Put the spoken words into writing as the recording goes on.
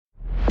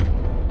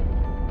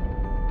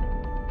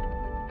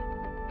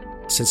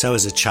Since I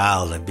was a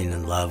child, I've been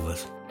in love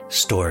with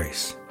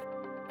stories,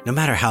 no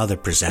matter how they're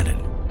presented.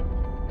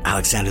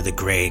 Alexander the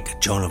Great,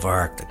 Joan of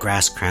Arc, The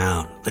Grass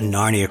Crown, the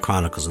Narnia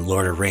Chronicles, and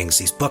Lord of the Rings,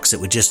 these books that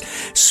would just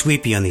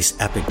sweep you on these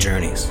epic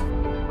journeys.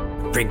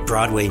 Big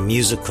Broadway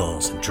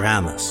musicals and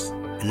dramas,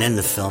 and then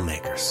the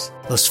filmmakers.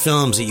 Those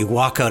films that you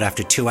walk out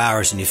after 2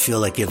 hours and you feel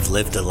like you've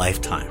lived a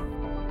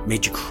lifetime.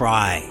 Made you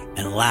cry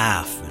and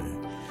laugh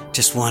and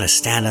just want to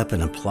stand up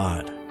and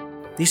applaud.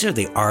 These are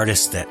the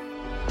artists that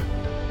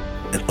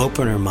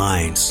open our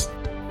minds,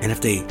 and if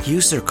they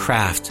use their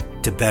craft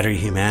to better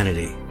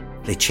humanity,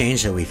 they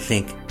change how we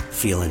think,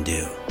 feel, and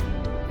do.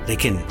 They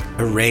can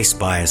erase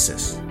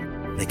biases.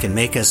 They can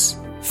make us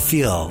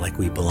feel like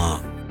we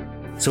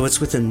belong. So it's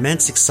with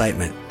immense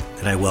excitement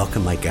that I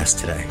welcome my guest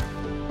today,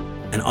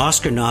 an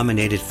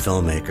Oscar-nominated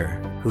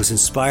filmmaker who has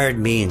inspired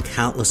me and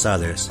countless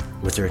others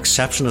with her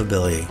exceptional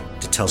ability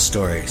to tell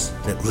stories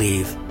that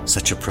leave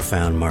such a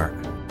profound mark.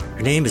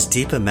 Her name is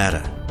Deepa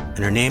Mehta,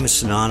 and her name is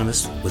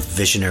synonymous with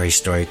visionary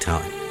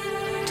storytelling.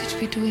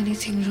 Did we do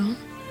anything wrong?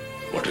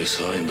 What I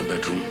saw in the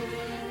bedroom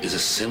is a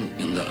sin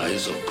in the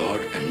eyes of God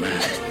and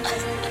man.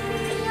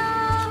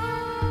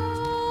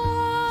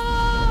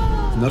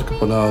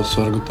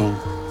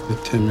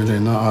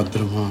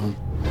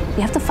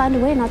 You have to find a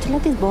way not to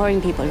let these boring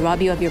people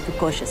rob you of your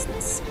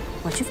precociousness.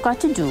 What you've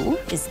got to do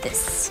is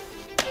this.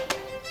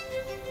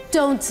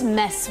 Don't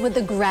mess with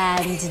the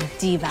grand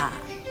diva.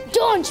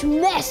 Don't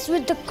mess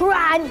with the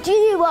grand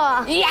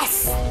diva.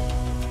 Yes!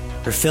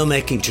 Her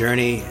filmmaking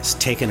journey has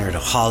taken her to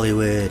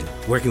Hollywood,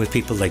 working with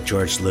people like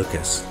George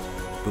Lucas.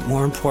 But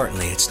more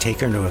importantly, it's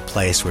taken her to a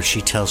place where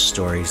she tells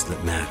stories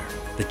that matter,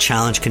 that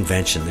challenge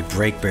convention, that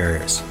break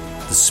barriers,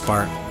 that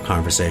spark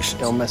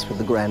conversations. Don't mess with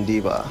the grand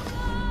diva.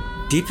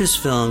 Deepa's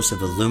films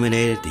have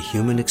illuminated the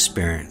human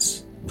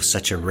experience with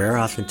such a rare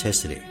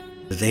authenticity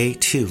that they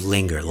too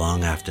linger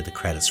long after the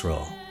credits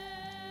roll.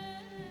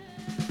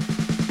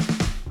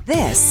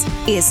 This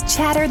is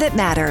Chatter That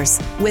Matters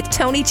with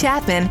Tony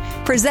Chapman,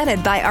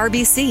 presented by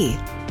RBC.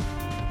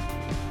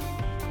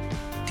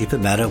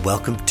 Deepa Mehta,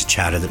 welcome to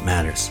Chatter That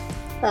Matters.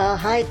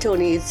 Hi,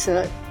 Tony. It's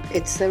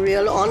a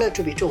real honor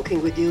to be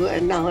talking with you,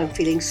 and now I'm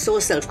feeling so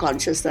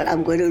self-conscious that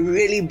I'm going to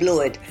really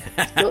blow it.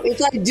 So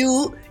if I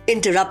do,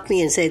 interrupt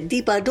me and say,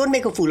 Deepa, don't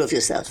make a fool of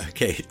yourself.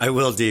 Okay, I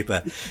will,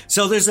 Deepa.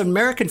 So there's an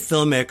American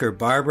filmmaker,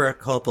 Barbara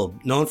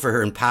Kopel, known for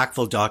her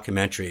impactful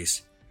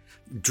documentaries.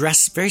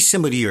 Dressed very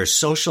similar to your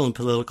social and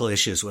political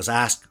issues, was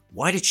asked,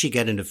 why did she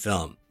get into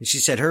film? And she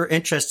said her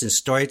interest in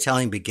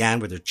storytelling began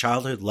with her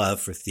childhood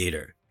love for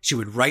theater. She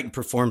would write and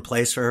perform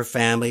plays for her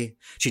family.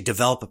 She'd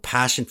develop a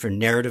passion for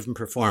narrative and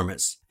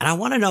performance. And I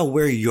want to know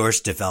where yours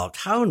developed.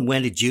 How and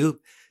when did you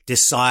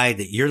decide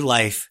that your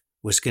life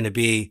was going to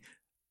be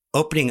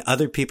opening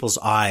other people's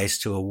eyes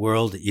to a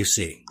world that you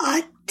see?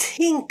 I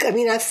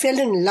fell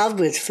in love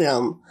with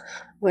film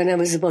when I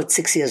was about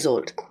 6 years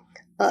old.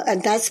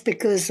 And that's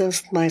because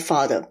of my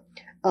father.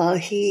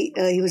 He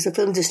was a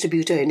film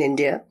distributor in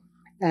India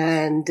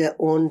and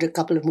owned a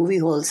couple of movie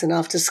halls. And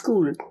after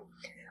school,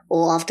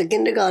 or after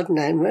kindergarten,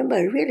 I remember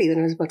really when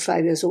I was about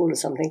 5 years old or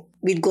something,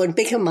 we'd go and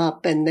pick him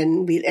up, and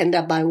then we'd end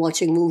up by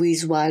watching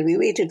movies while we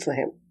waited for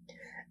him.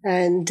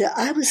 And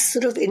I was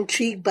sort of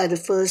intrigued by the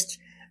first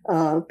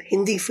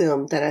Hindi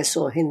film that I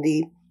saw,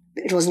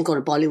 it wasn't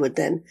called Bollywood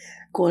then,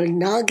 called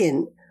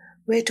Nagin,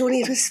 where,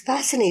 Tony, it was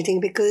fascinating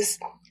because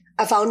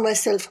I found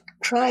myself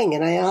crying,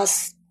 and I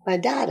asked my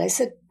dad, I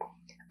said,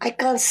 I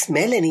can't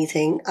smell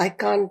anything, I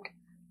can't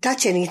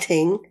touch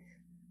anything,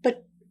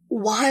 but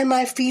why am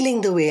I feeling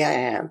the way I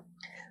am?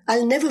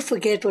 I'll never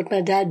forget what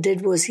my dad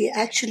did was he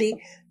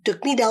actually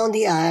took me down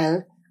the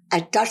aisle. I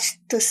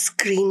touched the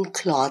screen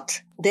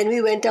cloth. Then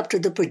we went up to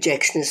the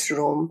projectionist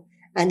room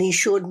and he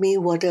showed me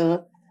what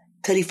a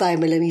 35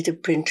 millimeter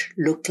print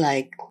looked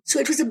like. So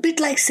it was a bit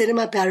like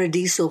Cinema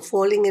Paradiso,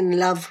 falling in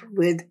love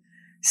with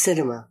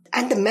cinema.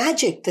 And the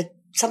magic, that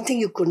something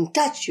you couldn't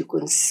touch, you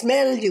couldn't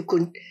smell,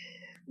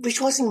 which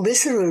wasn't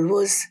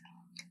visceral,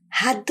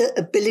 had the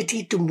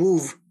ability to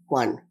move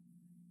one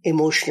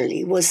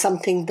emotionally, was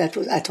something that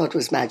I thought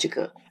was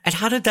magical. And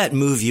how did that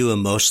move you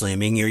emotionally? I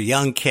mean, you're a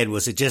young kid.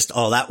 Was it just,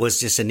 that was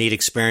just a neat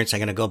experience, I'm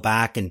going to go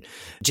back and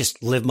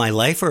just live my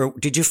life? Or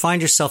did you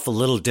find yourself a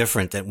little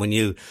different, that when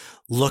you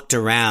looked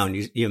around,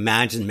 you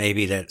imagined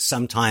maybe that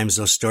sometimes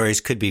those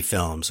stories could be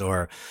films,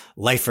 or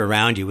life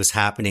around you was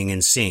happening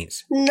in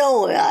scenes?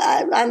 No,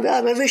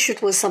 I wish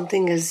it was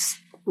something as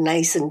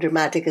nice and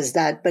dramatic as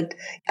that. But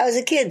I was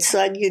a kid,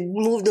 so you'd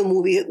move the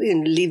movie,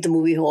 leave the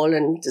movie hall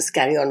and just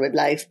carry on with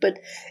life. But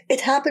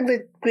it happened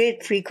with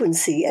great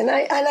frequency. And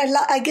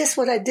I guess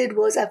what I did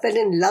was I fell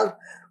in love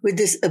with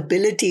this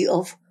ability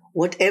of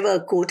whatever,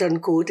 quote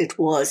unquote, it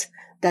was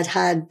that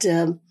had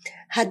the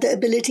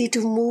ability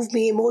to move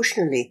me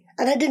emotionally.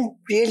 And I didn't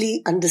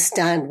really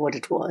understand what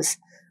it was.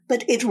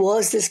 But it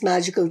was this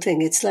magical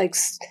thing. It's like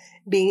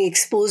being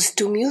exposed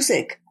to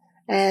music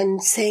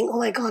and saying, oh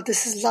my God,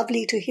 this is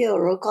lovely to hear,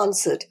 or a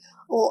concert,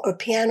 or a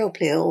piano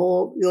player,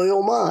 or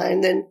Yo-Yo Ma.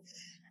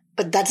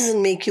 But that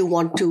doesn't make you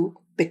want to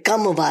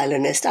become a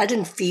violinist. I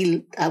didn't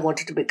feel I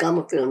wanted to become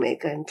a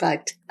filmmaker. In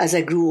fact, as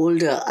I grew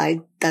older,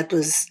 that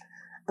was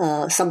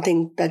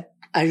something that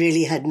I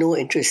really had no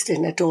interest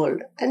in at all.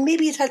 And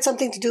maybe it had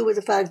something to do with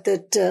the fact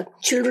that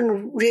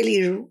children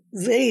really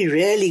very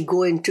rarely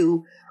go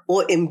into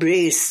or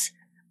embrace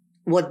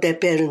what their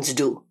parents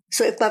do.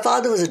 So if my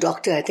father was a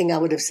doctor, I think I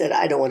would have said,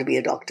 I don't want to be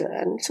a doctor.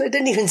 And so it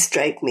didn't even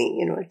strike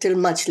me, till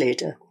much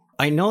later.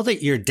 I know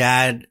that your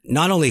dad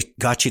not only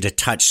got you to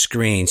touch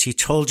screens, he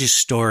told you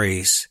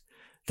stories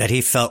that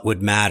he felt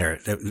would matter,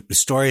 the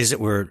stories that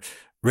were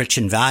rich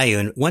in value.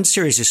 And one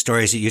series of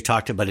stories that you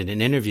talked about in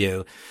an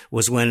interview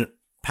was when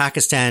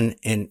Pakistan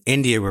and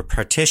India were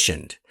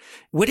partitioned.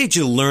 What did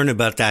you learn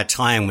about that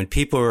time when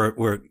people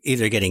were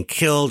either getting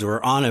killed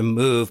or on a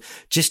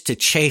move just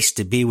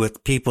to be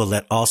with people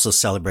that also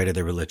celebrated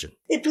their religion?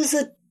 It was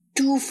a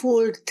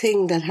twofold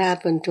thing that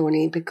happened,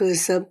 Tony,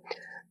 because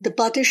the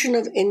partition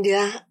of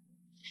India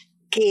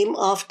came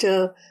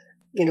after,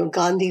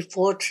 Gandhi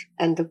fought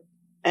and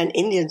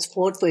Indians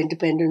fought for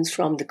independence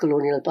from the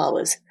colonial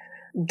powers.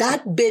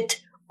 That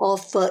bit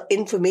of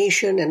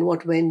information and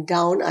what went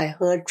down, I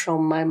heard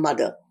from my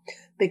mother,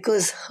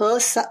 because her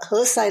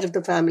side of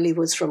the family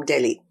was from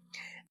Delhi.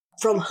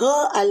 From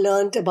her, I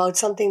learned about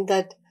something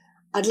that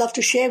I'd love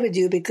to share with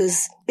you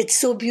because it's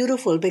so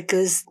beautiful,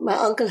 because my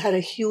uncle had a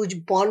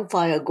huge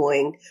bonfire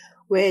going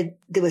where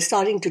they were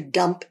starting to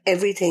dump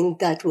everything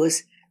that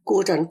was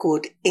quote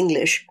unquote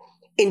English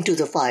into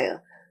the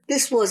fire.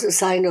 This was a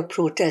sign of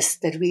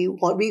protest that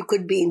we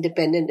could be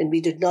independent and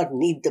we did not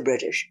need the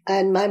British.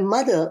 And my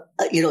mother,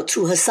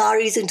 threw her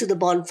saris into the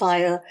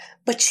bonfire,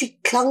 but she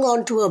clung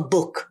on to a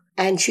book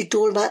and she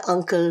told my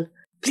uncle,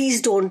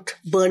 please don't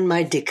burn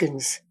my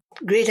Dickens.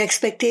 Great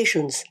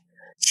Expectations.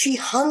 She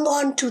hung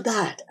on to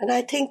that. And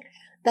I think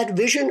that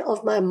vision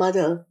of my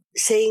mother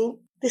saying,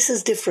 this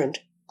is different.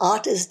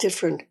 Art is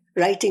different.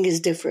 Writing is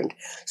different.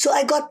 So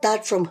I got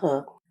that from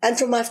her. And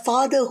from my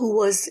father, who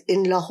was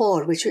in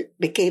Lahore, which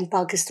became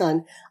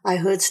Pakistan, I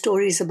heard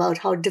stories about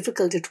how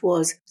difficult it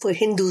was for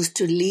Hindus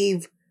to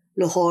leave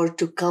Lahore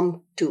to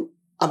come to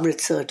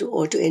Amritsar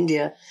or to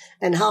India,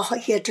 and how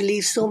he had to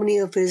leave so many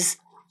of his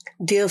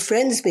dear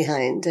friends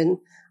behind, and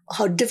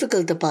how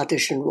difficult the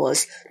partition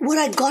was. What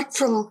I got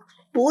from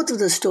both of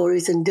the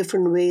stories in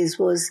different ways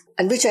was,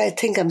 and which I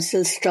think I'm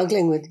still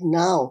struggling with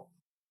now,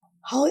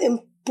 how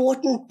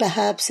important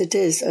perhaps it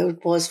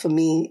was for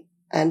me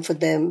and for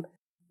them,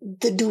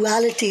 the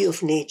duality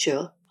of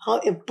nature, how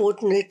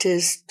important it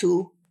is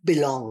to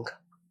belong.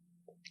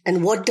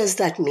 And what does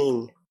that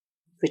mean?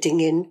 Fitting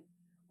in?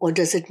 Or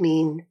does it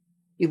mean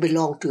you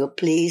belong to a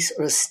place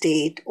or a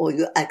state, or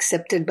you're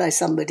accepted by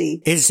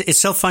somebody? It's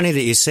so funny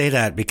that you say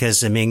that,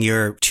 because,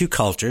 you're two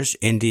cultures,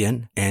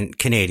 Indian and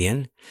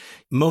Canadian.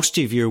 Most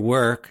of your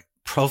work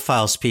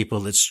profiles people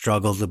that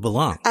struggle to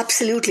belong.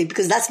 Absolutely,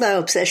 because that's my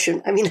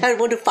obsession. I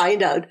want to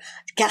find out,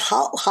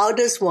 how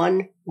does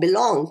one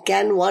belong?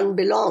 Can one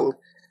belong?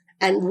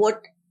 And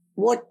what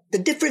the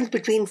difference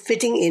between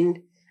fitting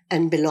in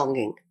and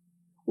belonging?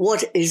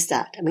 What is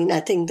that? I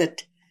think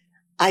that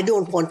I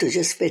don't want to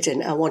just fit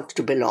in. I want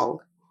to belong.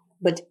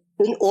 But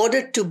in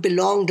order to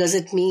belong, does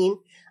it mean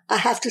I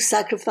have to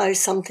sacrifice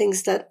some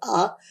things that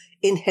are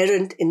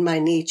inherent in my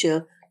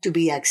nature to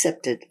be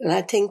accepted? And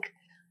I think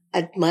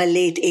at my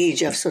late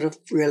age, I've sort of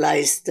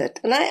realized that,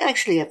 and I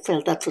actually have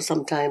felt that for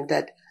some time,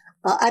 that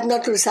I'm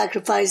not going to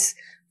sacrifice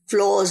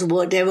flaws,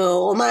 whatever,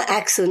 or my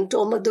accent,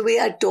 or the way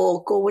I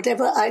talk, or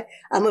whatever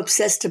I'm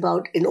obsessed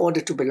about in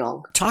order to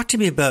belong. Talk to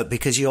me about,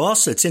 because you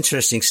also, it's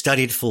interesting,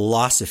 studied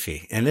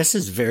philosophy, and this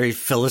is very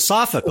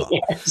philosophical.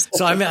 Yes.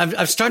 So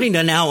I'm starting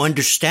to now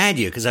understand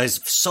you, because I was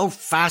so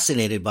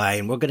fascinated by,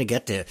 and we're going to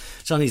get to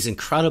some of these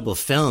incredible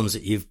films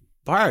that you've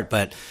part,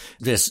 but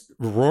this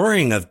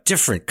roaring of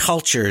different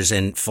cultures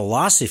and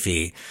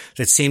philosophy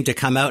that seemed to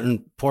come out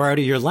and pour out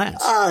of your lens.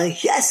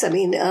 Yes.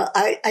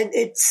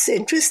 It's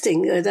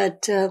interesting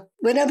that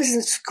when I was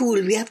in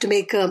school, we have to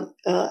make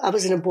I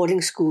was in a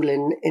boarding school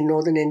in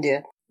northern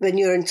India. When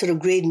you're in sort of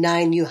grade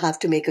 9, you have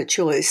to make a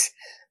choice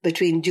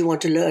between, do you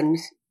want to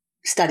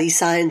study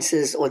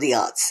sciences or the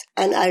arts?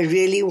 And I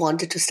really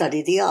wanted to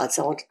study the arts.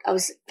 I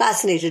was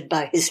fascinated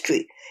by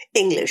history,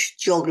 English,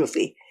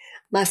 geography.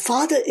 My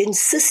father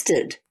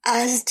insisted,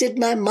 as did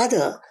my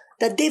mother,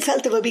 that they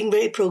felt they were being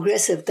very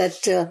progressive,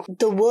 that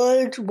the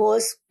world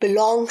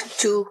belonged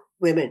to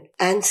women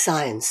and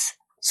science.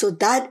 So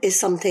that is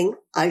something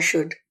I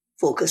should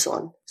focus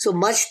on. So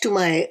much to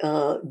my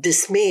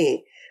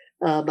dismay,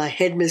 my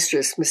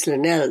headmistress, Miss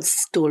Linnell,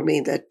 told me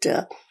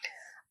that,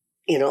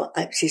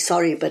 she's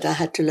sorry, but I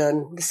had to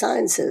learn the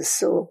sciences.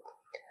 So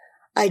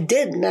I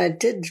did, and I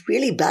did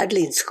really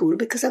badly in school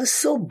because I was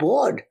so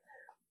bored.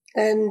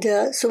 And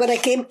so when I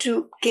came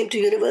to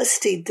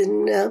university,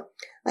 then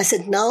I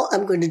said, now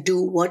I'm going to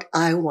do what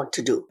I want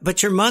to do.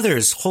 But your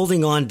mother's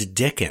holding on to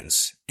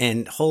Dickens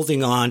and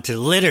holding on to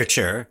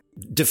literature,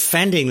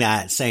 defending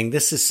that, saying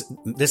this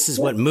is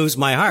what moves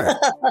my heart.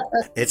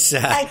 It's.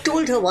 I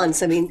told her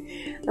once. And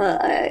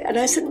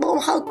I said, Mom,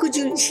 how could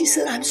you? She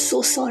said, I'm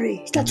so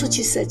sorry. That's what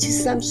she said. She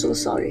said, I'm so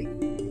sorry.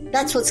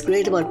 That's what's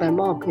great about my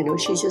mom.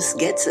 She just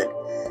gets it.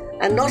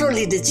 And not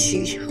only did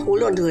she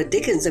hold on to her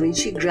Dickens,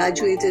 she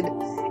graduated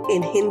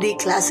in Hindi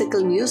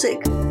classical music.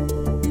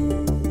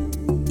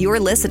 You're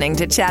listening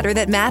to Chatter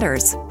That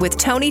Matters with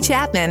Tony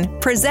Chapman,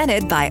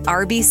 presented by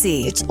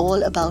RBC. It's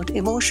all about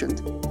emotion.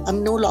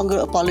 I'm no longer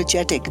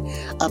apologetic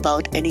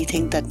about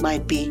anything that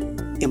might be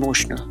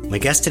emotional. My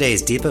guest today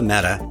is Deepa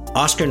Mehta,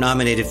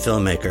 Oscar-nominated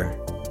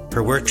filmmaker.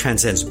 Her work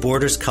transcends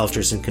borders,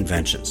 cultures, and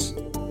conventions.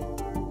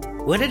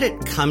 When did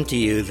it come to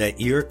you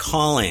that your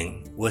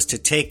calling was to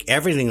take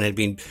everything that had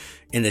been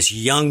in this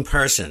young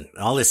person,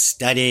 all this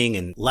studying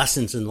and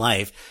lessons in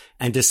life,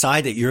 and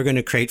decide that you're going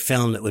to create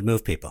film that would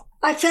move people?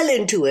 I fell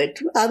into it.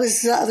 I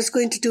was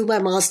going to do my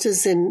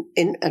master's in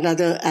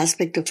another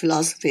aspect of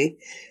philosophy,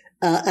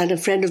 and a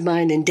friend of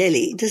mine in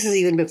Delhi, this is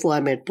even before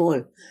I met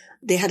Paul,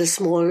 they had a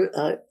small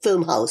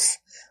film house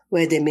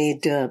where they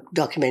made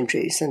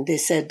documentaries, and they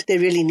said they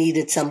really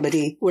needed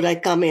somebody. Would I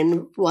come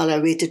in while I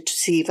waited to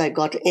see if I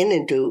got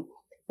into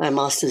my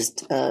master's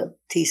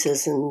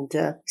thesis? And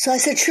so I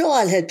said, sure,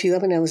 I'll help you.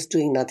 I was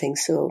doing nothing.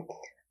 So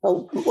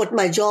what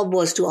my job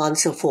was to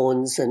answer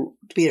phones and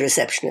to be a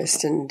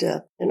receptionist. And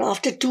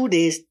after 2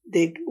 days,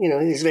 he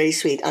was very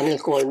sweet. Anil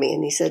called me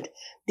and he said,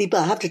 Deepa,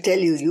 I have to tell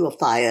you, you are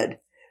fired.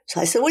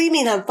 So I said, what do you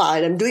mean I'm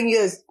fired? I'm doing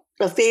you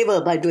a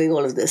favor by doing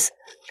all of this.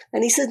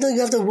 And he said, no, you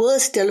have the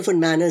worst telephone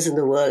manners in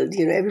the world.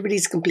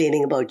 Everybody's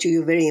complaining about you.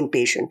 You're very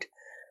impatient.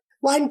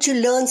 Why don't you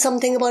learn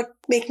something about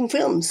making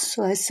films?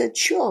 So I said,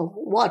 sure.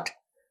 What?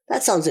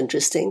 That sounds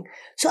interesting.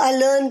 So I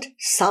learned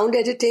sound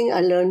editing.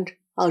 I learned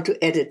how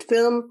to edit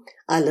film.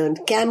 I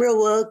learned camera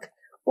work,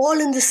 all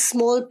in this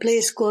small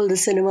place called the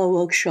Cinema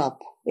Workshop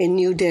in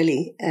New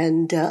Delhi.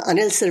 And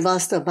Anil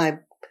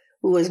Srivastava,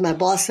 who was my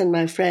boss and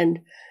my friend,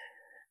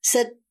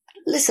 said,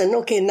 listen,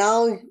 okay,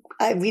 now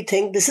we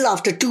think this is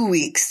after 2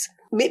 weeks.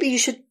 Maybe you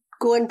should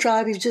go and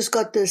try. We've just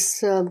got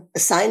this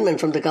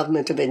assignment from the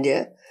government of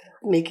India,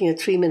 making a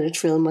 3-minute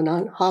film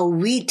on how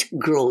wheat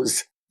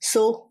grows.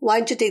 So why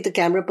don't you take the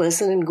camera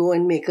person and go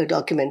and make a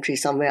documentary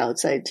somewhere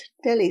outside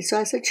Delhi? So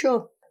I said,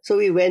 sure. So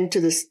we went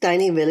to this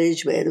tiny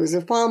village where there was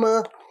a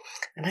farmer.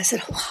 And I said,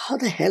 how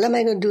the hell am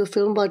I going to do a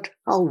film about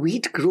how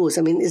wheat grows?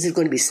 Is it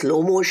going to be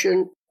slow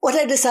motion? What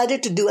I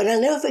decided to do, and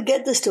I'll never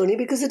forget this, Tony,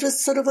 because it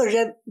was sort of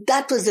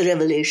that was the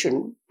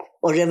revelation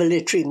or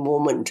revelatory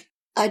moment.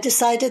 I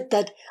decided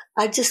that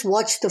I'd just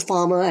watch the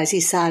farmer as he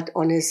sat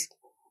on his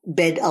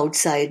bed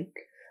outside,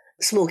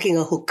 smoking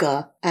a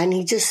hookah, and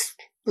he just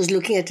was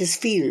looking at his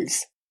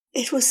fields.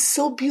 It was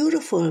so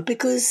beautiful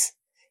because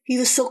he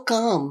was so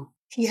calm.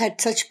 He had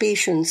such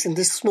patience in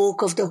the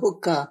smoke of the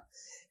hookah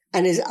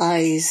and his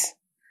eyes.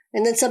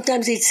 And then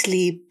sometimes he'd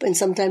sleep and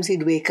sometimes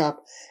he'd wake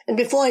up. And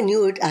before I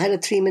knew it, I had a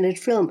 3-minute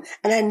film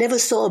and I never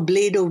saw a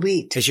blade of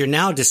wheat. As you're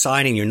now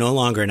deciding you're no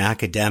longer an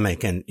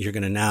academic and you're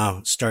going to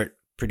now start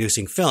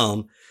producing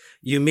film,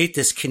 you meet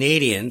this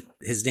Canadian,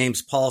 his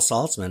name's Paul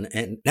Saltzman,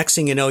 and next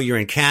thing you know, you're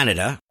in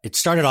Canada. It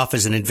started off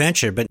as an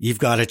adventure, but you've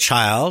got a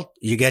child,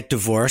 you get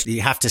divorced, you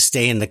have to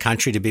stay in the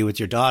country to be with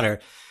your daughter.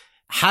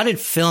 How did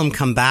film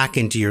come back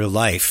into your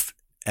life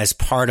as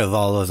part of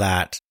all of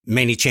that?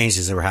 Many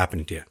changes that were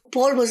happening to you.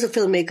 Paul was a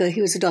filmmaker.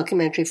 He was a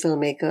documentary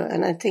filmmaker,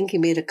 and I think he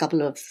made a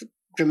couple of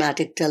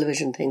dramatic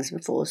television things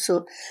before.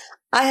 So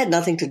I had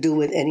nothing to do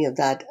with any of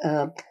that.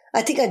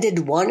 I think I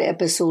did one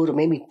episode or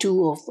maybe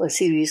 2 of a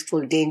series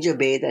called Danger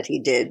Bay that he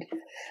did.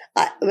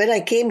 When I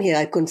came here,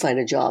 I couldn't find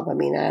a job. I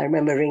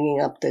remember ringing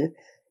up the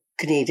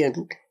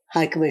Canadian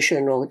High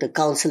Commission or the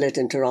consulate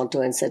in Toronto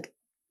and said,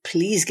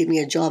 please give me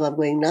a job. I'm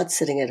going nuts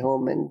sitting at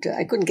home. And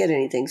I couldn't get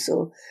anything.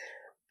 So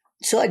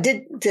I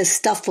did this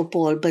stuff for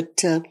Paul. But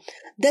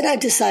then I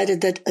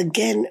decided that,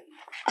 again,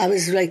 I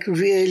was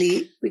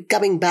really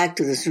coming back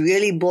to this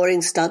really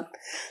boring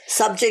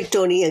subject,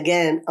 Tony,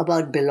 again,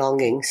 about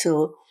belonging.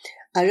 So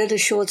I read a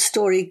short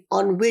story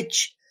on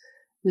which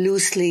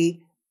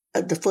loosely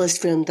the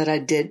first film that I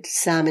did,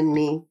 Sam and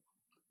Me,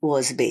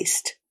 was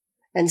based.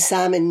 And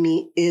Sam and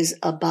Me is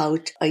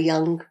about a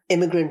young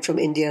immigrant from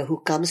India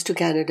who comes to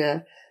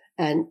Canada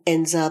and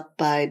ends up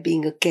by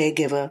being a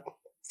caregiver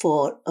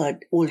for an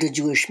older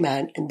Jewish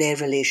man and their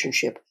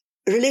relationship.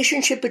 A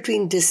relationship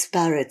between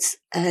disparates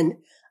and,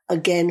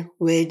 again,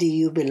 where do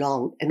you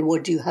belong and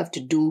what do you have to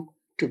do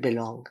to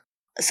belong?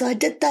 So I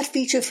did that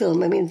feature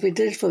film. We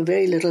did it for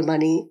very little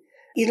money.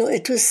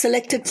 It was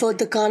selected for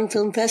the Cannes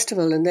Film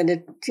Festival and then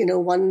it,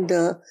 won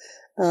the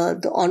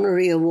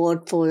honorary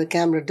award for the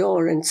Camera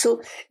d'Or. And so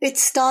it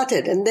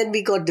started and then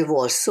we got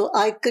divorced. So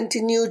I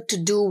continued to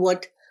do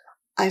what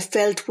I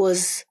felt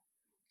was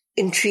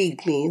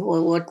intrigued me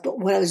or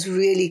what I was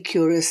really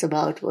curious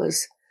about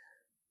was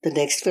the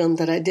next film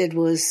that I did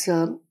was,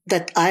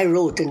 that I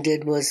wrote and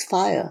did was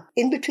Fire.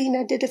 In between,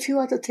 I did a few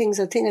other things.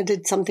 I think I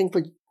did something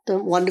for the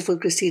wonderful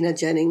Christina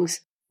Jennings.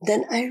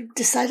 Then I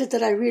decided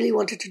that I really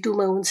wanted to do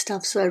my own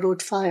stuff, so I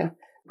wrote Fire.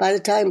 By the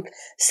time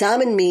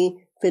Sam and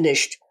Me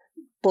finished,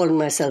 Paul and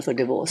myself were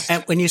divorced.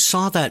 And when you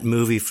saw that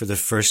movie for the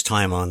first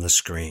time on the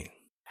screen,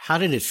 how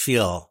did it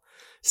feel,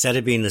 instead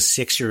of being the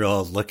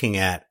 6-year-old looking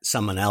at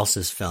someone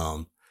else's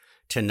film,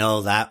 to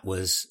know that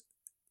was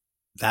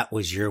that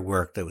was your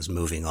work that was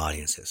moving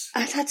audiences?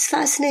 That's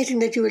fascinating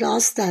that you would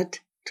ask that,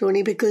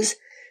 Tony, because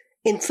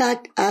in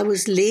fact, I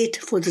was late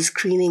for the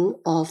screening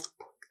of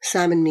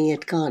Sam and Me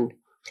at Cannes.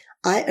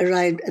 I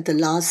arrived at the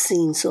last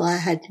scene, so I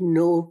had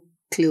no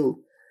clue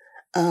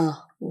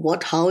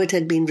how it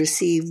had been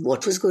received,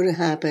 what was going to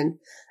happen.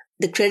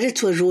 The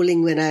credits were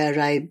rolling when I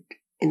arrived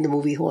in the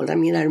movie hall. I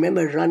mean, I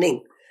remember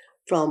running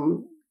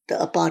from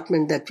the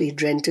apartment that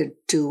we'd rented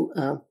to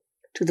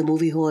the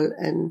movie hall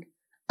and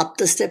up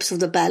the steps of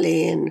the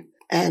ballet,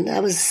 and I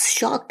was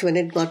shocked when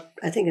it got,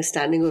 I think, a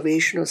standing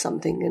ovation or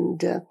something.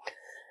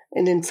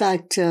 And in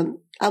fact,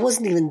 I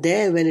wasn't even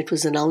there when it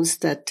was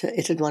announced that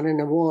it had won an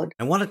award.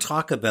 I want to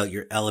talk about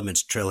your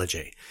Elements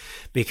trilogy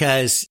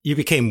because you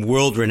became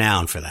world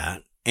renowned for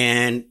that,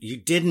 and you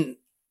didn't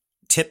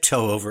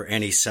tiptoe over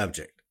any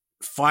subject.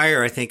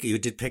 Fire, I think you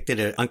depicted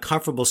an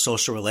uncomfortable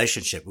social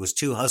relationship. It was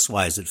two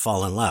housewives that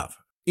fall in love.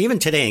 Even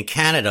today in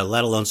Canada,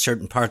 let alone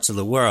certain parts of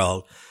the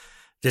world,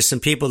 there's some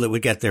people that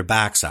would get their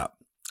backs up.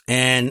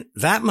 And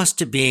that must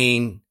have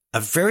been a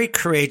very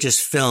courageous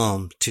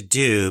film to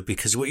do,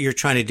 because what you're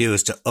trying to do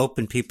is to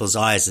open people's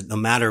eyes that no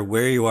matter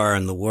where you are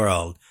in the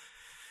world,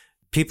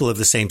 people of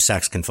the same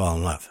sex can fall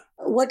in love.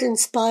 What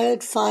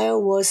inspired Fire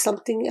was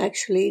something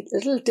actually a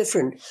little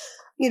different.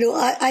 You know,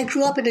 I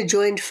grew up in a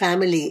joint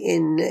family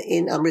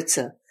in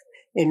Amritsar,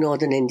 in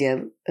northern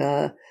India,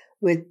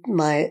 with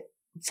my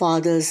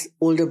father's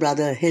older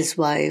brother, his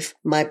wife,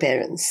 my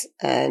parents,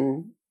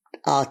 and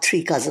our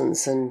three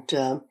cousins. And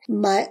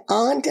my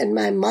aunt and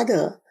my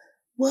mother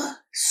were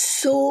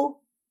so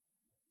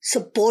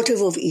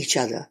supportive of each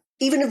other.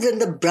 Even if when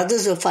the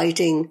brothers were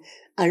fighting,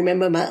 I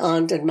remember my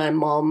aunt and my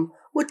mom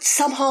would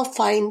somehow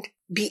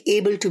be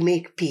able to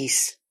make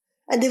peace.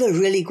 And they were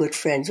really good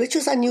friends, which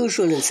was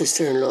unusual in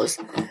sister-in-laws.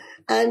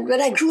 And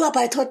when I grew up,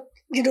 I thought,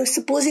 you know,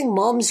 supposing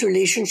mom's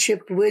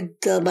relationship with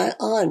my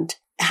aunt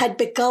had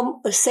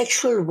become a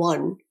sexual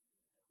one,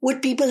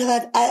 would people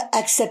have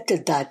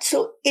accepted that?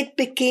 So it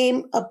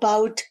became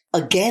about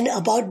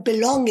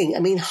belonging. I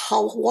mean,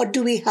 what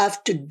do we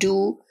have to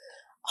do?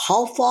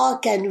 How far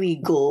can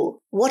we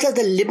go? What are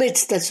the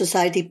limits that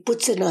society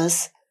puts in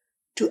us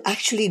to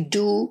actually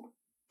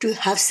to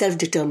have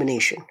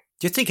self-determination?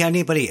 Do you think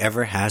anybody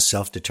ever has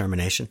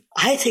self-determination?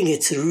 I think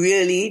it's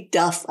really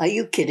tough. Are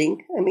you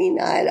kidding? I mean,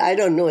 I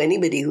don't know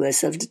anybody who has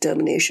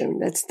self-determination.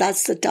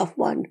 That's the tough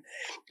one.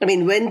 I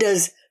mean, when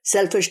does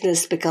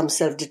selfishness become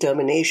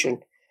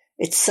self-determination?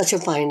 It's such a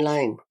fine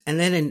line. And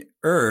then in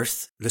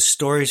Earth, the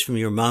stories from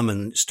your mom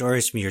and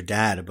stories from your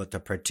dad about the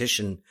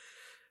partition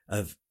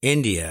of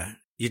India,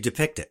 you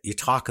depict it, you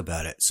talk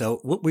about it. So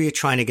what were you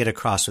trying to get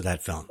across with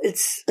that film?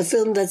 It's a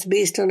film that's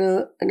based on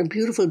a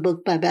beautiful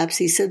book by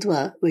Bapsi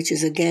Sidhwa, which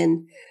is,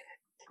 again,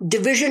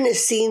 division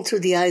is seen through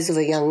the eyes of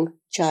a young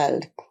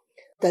child,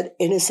 that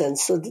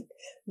innocence. So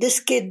this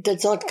kid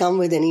does not come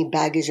with any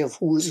baggage of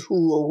who's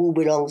who or who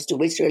belongs to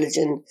which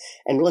religion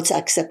and what's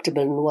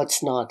acceptable and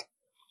what's not.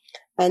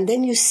 And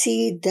then you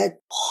see that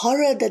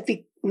horror that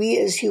we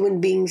as human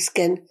beings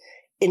can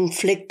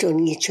inflict on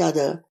each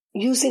other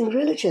using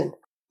religion.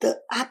 The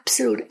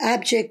absolute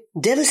abject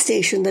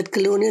devastation that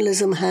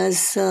colonialism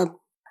has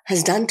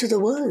done to the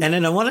world. And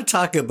then I want to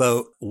talk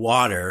about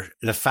water,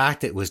 the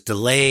fact it was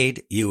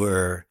delayed.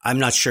 I'm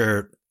not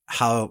sure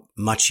how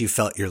much you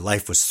felt your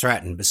life was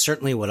threatened, but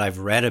certainly what I've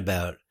read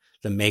about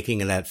the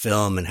making of that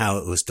film and how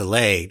it was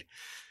delayed,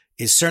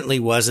 it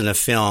certainly wasn't a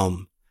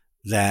film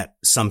that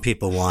some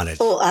people wanted.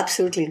 Oh,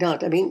 absolutely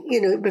not. I mean,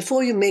 you know,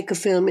 before you make a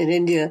film in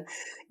India,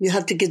 you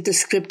have to get the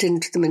script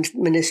into the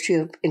Ministry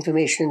of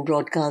Information and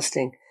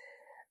Broadcasting.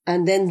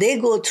 And then they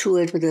go through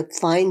it with a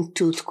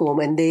fine-tooth comb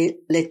and they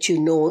let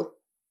you know,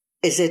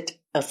 is it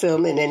a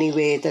film in any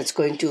way that's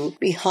going to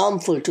be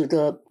harmful to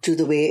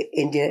the way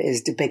India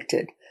is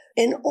depicted.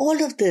 In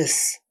all of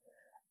this,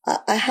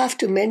 I have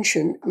to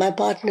mention my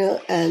partner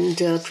and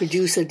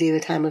producer,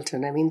 David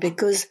Hamilton. I mean,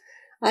 because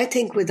I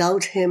think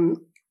without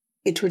him,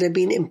 it would have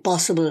been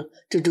impossible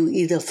to do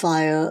either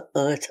Fire,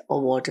 Earth,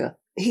 or Water.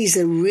 He's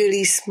a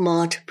really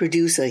smart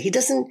producer. He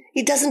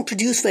doesn't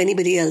produce for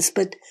anybody else,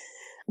 but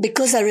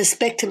because I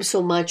respect him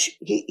so much,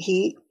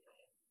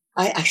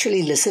 I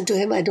actually listen to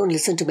him. I don't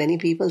listen to many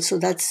people, so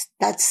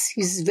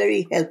he's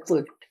very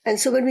helpful. And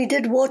so when we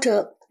did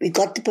Water, we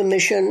got the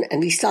permission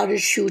and we started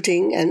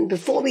shooting, and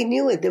before we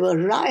knew it, there were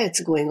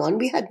riots going on.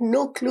 We had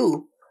no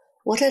clue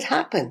what had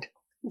happened.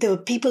 There were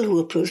people who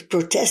were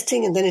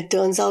protesting, and then it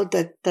turns out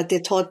that they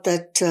thought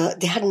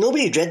that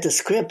nobody read the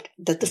script,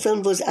 that the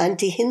film was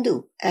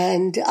anti-Hindu.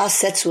 And our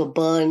sets were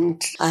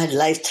burned. I had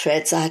life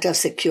threats. I had to have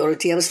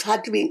security. I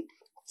had to be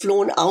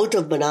flown out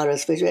of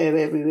Banaras,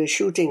 where we were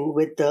shooting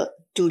with the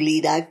two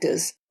lead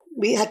actors.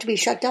 We had to be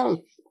shut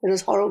down. It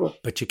was horrible.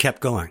 But you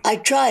kept going. I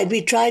tried.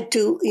 We tried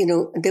to, you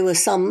know, there were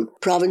some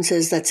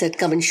provinces that said,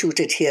 come and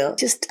shoot it here.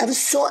 I was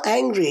so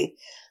angry.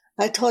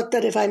 I thought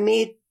that if I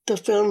made the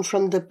film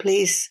from the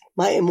place,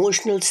 my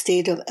emotional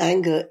state of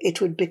anger,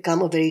 it would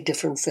become a very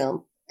different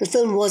film. The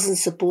film wasn't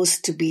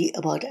supposed to be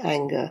about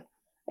anger.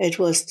 It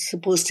was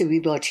supposed to be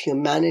about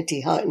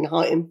humanity, how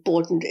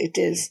important it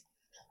is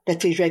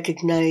that we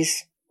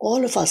recognize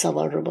all of us are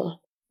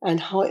vulnerable, and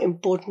how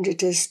important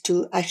it is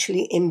to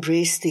actually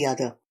embrace the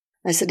other.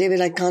 I said, David,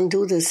 I can't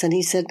do this. And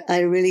he said, I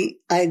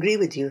agree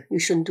with you. You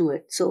shouldn't do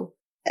it. So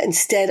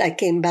instead, I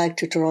came back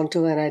to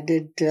Toronto and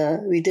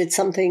we did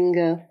something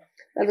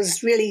that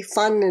was really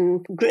fun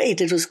and great.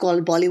 It was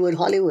called Bollywood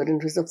Hollywood,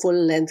 and it was a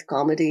full-length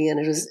comedy, and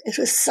it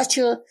was such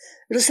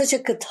a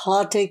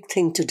cathartic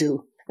thing to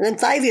do. And then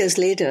 5 years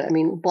later,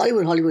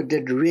 Bollywood Hollywood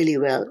did really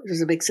well. It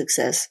was a big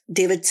success.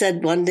 David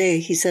said one day,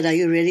 he said, are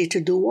you ready to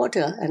do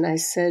water? And I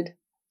said,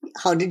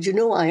 how did you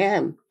know I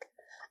am?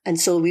 And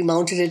so we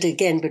mounted it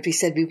again, but we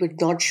said we would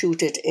not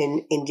shoot it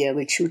in India.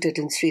 We'd shoot it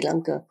in Sri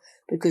Lanka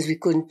because we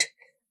couldn't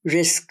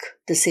risk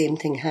the same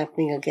thing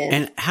happening again.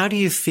 And how do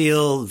you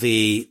feel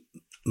the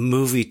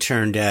movie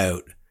turned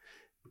out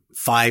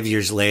 5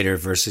 years later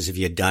versus if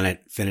you had done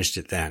it, finished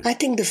it then? I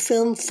think the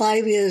film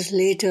 5 years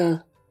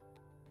later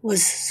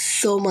was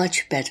so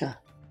much better.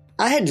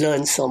 I had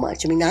learned so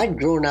much. I'd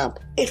grown up.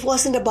 It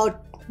wasn't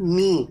about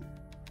me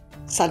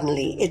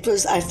suddenly.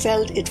 I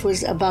felt it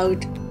was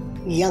about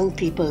young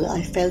people.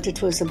 I felt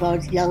it was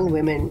about young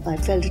women. I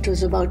felt it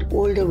was about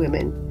older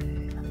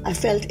women. I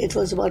felt it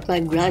was about my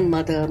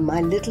grandmother,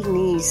 my little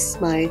niece,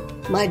 my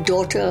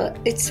daughter.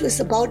 It was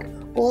about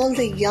all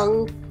the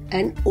young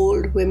and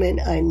old women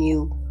I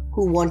knew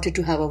who wanted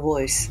to have a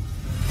voice.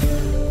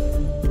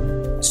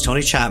 It's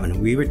Tony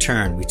Chapman. We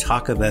return. We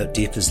talk about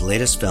Deepa's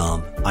latest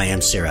film, I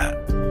Am Sirat.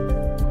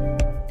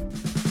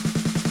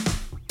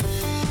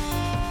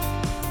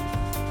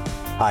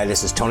 Hi,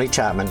 this is Tony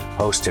Chapman,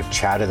 host of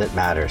Chatter That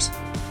Matters.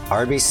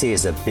 RBC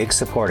is a big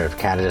supporter of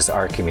Canada's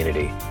art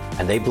community,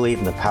 and they believe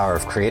in the power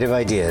of creative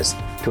ideas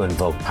to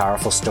invoke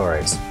powerful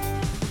stories.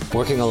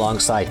 Working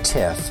alongside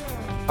TIFF,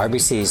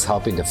 RBC is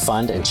helping to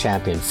fund and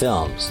champion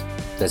films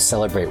that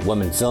celebrate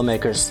women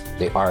filmmakers,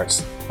 the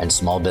arts, and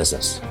small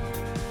business.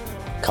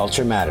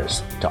 Culture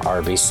matters to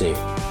RBC.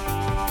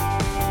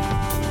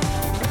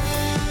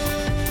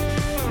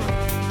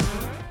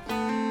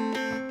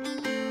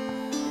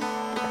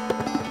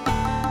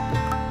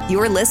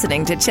 You're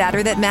listening to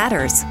Chatter That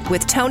Matters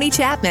with Tony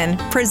Chapman,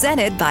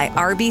 presented by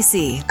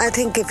RBC. I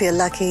think if you're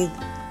lucky,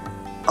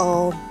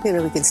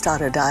 we can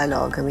start a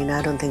dialogue.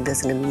 I don't think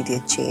there's an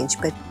immediate change,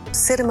 but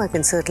cinema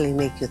can certainly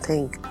make you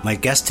think. My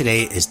guest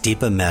today is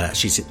Deepa Mehta.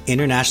 She's an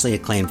internationally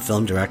acclaimed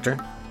film director,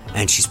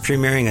 and she's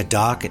premiering a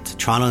doc at the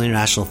Toronto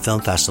International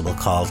Film Festival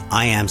called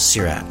I Am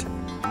Sirat.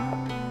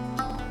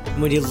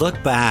 When you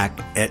look back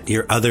at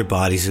your other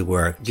bodies of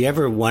work, do you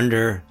ever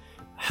wonder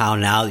how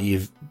now that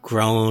you've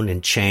grown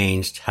and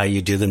changed, how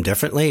you do them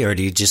differently? Or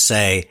do you just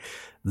say,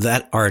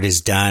 that art is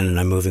done and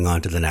I'm moving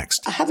on to the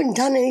next? I haven't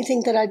done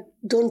anything that I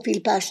don't feel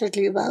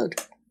passionately about.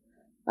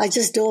 I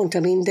just don't.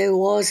 There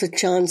was a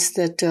chance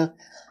that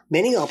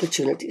many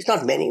opportunities,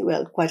 not many,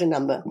 well, quite a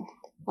number,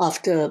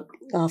 after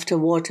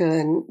Water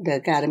and the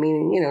Academy,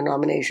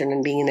 nomination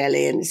and being in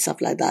LA and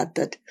stuff like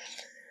that,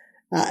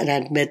 and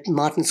I'd met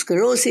Martin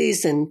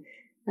Scorsese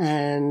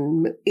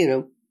and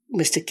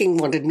Mr. King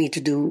wanted me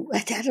to do,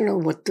 I don't know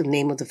what the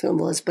name of the film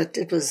was, but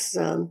it was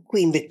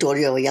Queen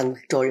Victoria or Young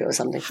Victoria or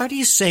something. How do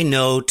you say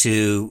no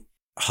to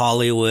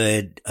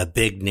Hollywood, a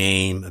big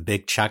name, a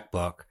big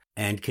checkbook,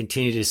 and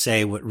continue to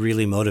say what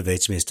really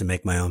motivates me is to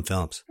make my own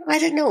films? I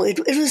don't know. It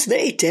was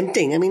very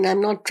tempting.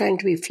 I'm not trying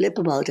to be flip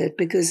about it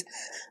because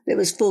there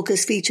was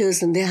Focus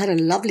Features and they had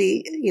a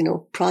lovely,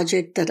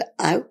 project that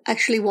I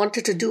actually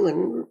wanted to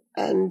do.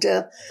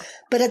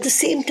 But at the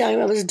same time,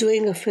 I was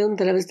doing a film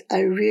that I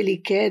really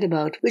cared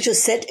about, which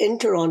was set in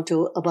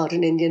Toronto about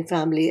an Indian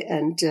family.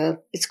 And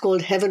it's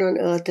called Heaven on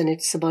Earth, and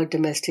it's about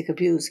domestic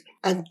abuse.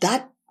 And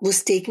that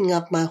was taking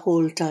up my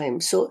whole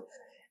time. So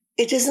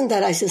it isn't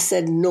that I just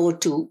said no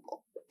to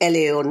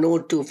LA or no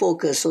to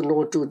Focus or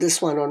no to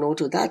this one or no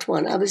to that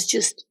one. I was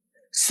just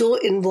so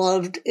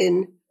involved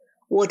in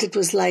what it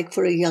was like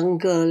for a young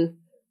girl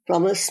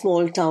from a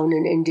small town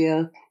in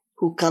India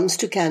who comes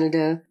to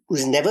Canada,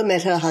 who's never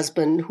met her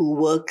husband,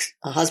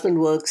 her husband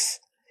works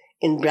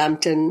in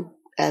Brampton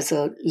as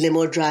a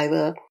limo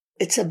driver.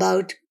 It's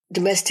about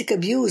domestic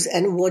abuse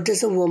and what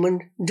does a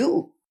woman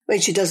do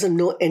when she doesn't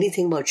know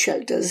anything about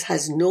shelters,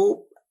 has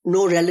no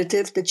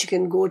relative that she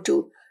can go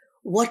to.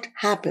 What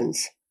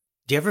happens?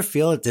 Do you ever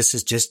feel that this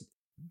is just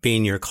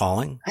being your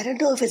calling? I don't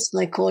know if it's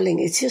my calling.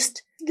 It's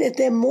just that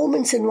there are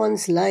moments in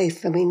one's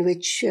life,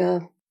 which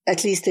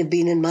at least they've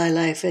been in my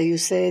life, where you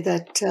say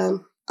that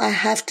I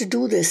have to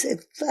do this.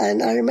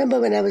 And I remember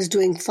when I was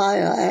doing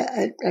Fire,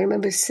 I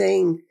remember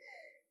saying,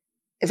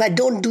 if I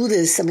don't do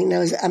this,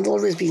 I've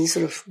always been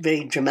sort of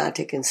very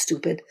dramatic and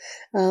stupid.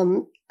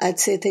 I'd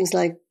say things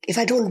like, if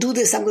I don't do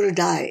this, I'm going to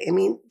die.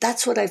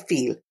 That's what I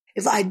feel.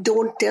 If I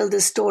don't tell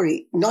the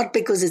story, not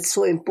because it's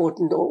so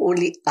important or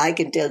only I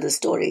can tell the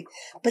story,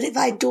 but if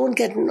I don't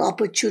get an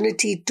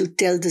opportunity to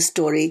tell the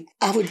story,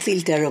 I would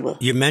feel terrible.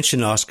 You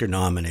mentioned Oscar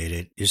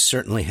nominated. You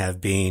certainly have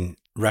been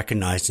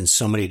recognized in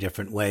so many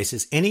different ways.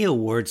 Does any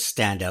award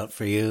stand out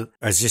for you,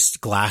 or is this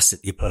glass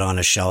that you put on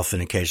a shelf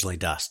and occasionally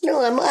dust?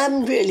 No,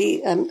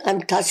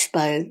 I'm touched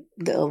by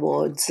the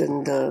awards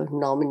and the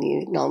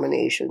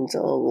nominations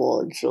or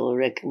awards or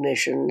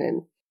recognition,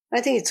 and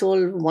I think it's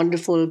all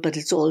wonderful, but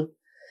it's all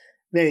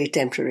very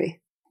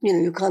temporary.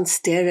 You can't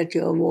stare at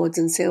your awards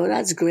and say, oh,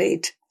 that's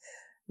great.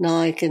 Now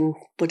I can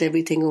put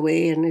everything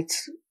away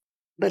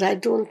but I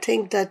don't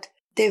think that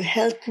they've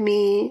helped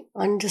me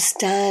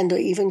understand or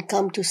even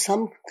come to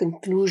some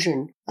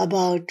conclusion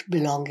about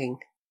belonging.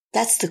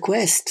 That's the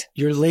quest.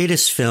 Your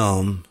latest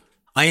film,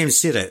 I Am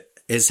Sirat,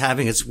 is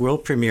having its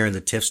world premiere in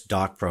the TIFF's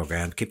doc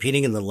program,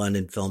 competing in the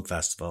London Film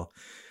Festival.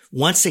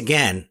 Once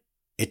again,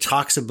 it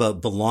talks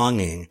about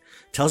belonging,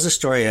 tells the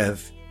story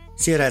of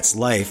Sirat's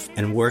life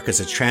and work as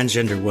a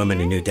transgender woman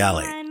in New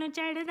Delhi.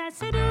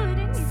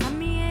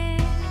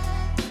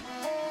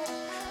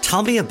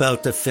 Tell me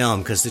about the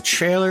film, because the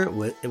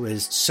trailer, it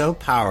was so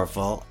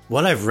powerful.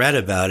 What I've read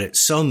about it,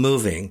 so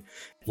moving.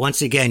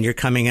 Once again, you're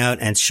coming out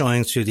and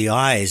showing through the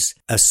eyes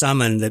of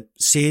someone that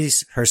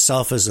sees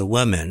herself as a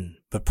woman,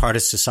 but part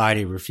of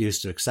society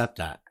refused to accept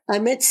that. I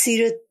met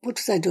Sirat. What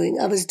was I doing?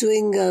 I was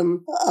doing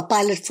a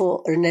pilot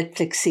for a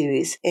Netflix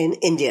series in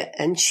India,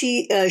 and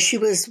she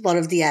was one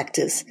of the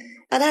actors.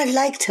 And I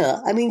liked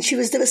her. I mean,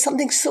 there was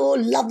something so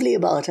lovely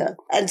about her.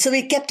 And so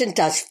we kept in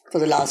touch for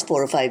the last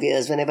 4 or 5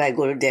 years. Whenever I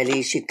go to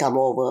Delhi, she'd come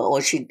over,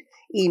 or she'd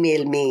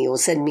email me or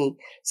send me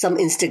some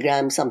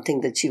Instagram,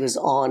 something that she was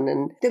on.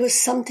 And there was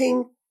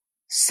something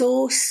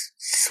so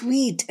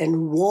sweet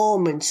and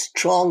warm and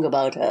strong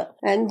about her.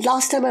 And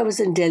last time I was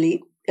in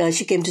Delhi,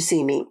 she came to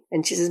see me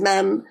and she says,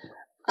 ma'am,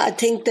 I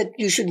think that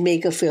you should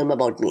make a film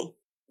about me.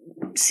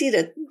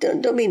 Sirat,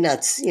 don't be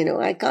nuts.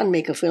 I can't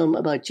make a film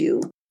about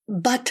you.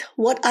 But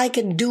what I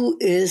can do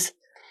is,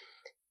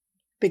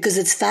 because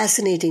it's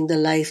fascinating, the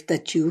life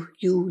that you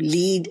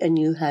lead and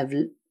you have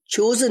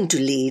chosen to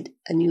lead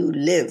and you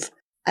live,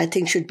 I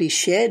think should be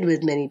shared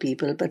with many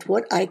people. But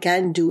what I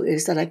can do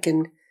is that I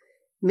can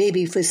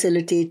maybe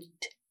facilitate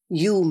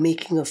you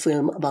making a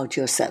film about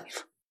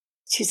yourself.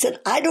 She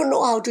said, I don't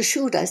know how to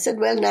shoot. I said,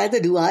 well,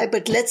 neither do I,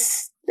 but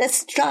let's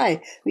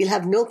try. We'll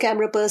have no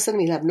camera person.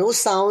 We'll have no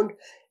sound.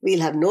 We'll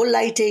have no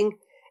lighting.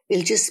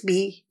 It'll just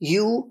be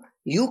you.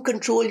 You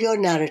control your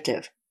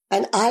narrative,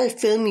 and I'll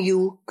film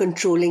you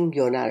controlling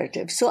your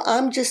narrative. So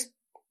I'm just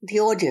the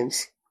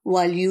audience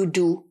while you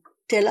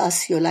tell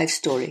us your life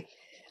story.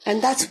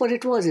 And that's what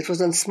it was. It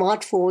was on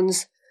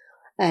smartphones,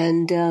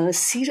 and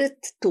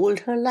Sirat told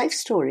her life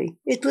story.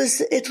 It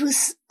was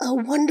a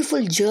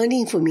wonderful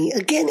journey for me.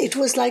 Again, it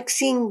was like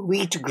seeing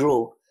wheat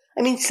grow.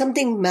 I mean,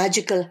 something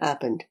magical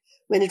happened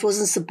when it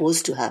wasn't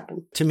supposed to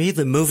happen. To me,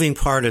 the moving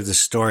part of the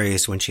story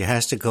is when she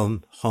has to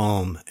go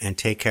home and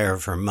take care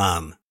of her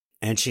mom.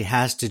 And she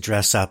has to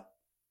dress up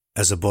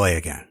as a boy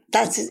again.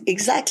 That's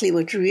exactly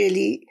what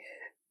really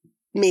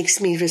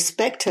makes me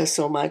respect her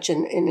so much.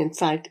 And in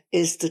fact,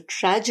 is the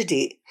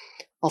tragedy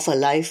of her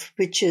life,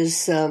 which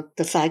is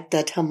the fact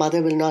that her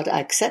mother will not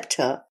accept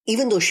her,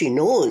 even though she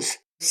knows.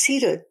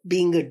 Sirat,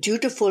 being a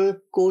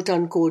dutiful,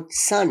 quote-unquote,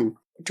 son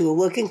to a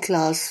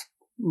working-class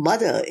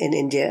mother in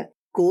India,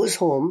 goes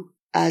home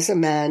as a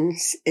man,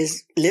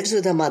 lives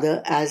with her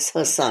mother as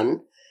her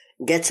son,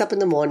 gets up in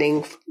the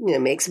morning,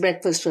 makes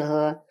breakfast for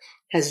her,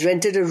 has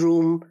rented a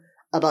room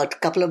about a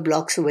couple of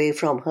blocks away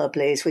from her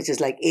place, which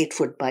is like 8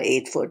 foot by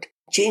 8 foot,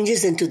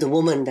 changes into the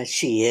woman that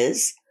she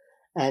is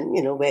and,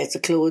 wears the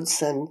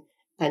clothes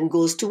and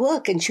goes to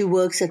work. And she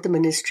works at the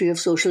Ministry of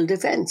Social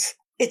Defense.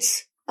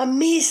 It's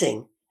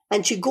amazing.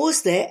 And she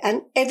goes there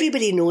and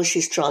everybody knows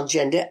she's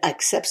transgender,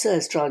 accepts her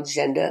as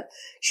transgender.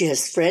 She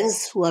has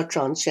friends who are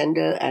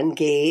transgender and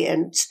gay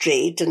and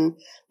straight, and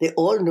they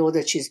all know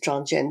that she's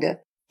transgender.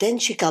 Then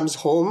she comes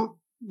home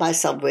by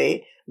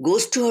subway,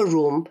 goes to her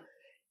room,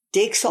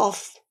 takes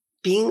off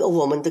being a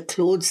woman, the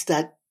clothes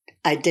that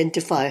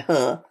identify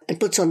her, and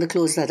puts on the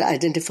clothes that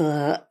identify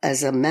her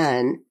as a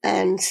man,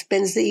 and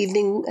spends the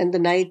evening and the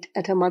night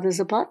at her mother's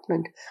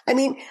apartment. I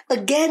mean,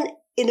 again,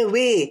 in a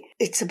way,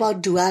 it's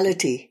about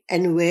duality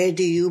and where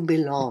do you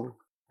belong?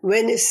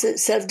 When is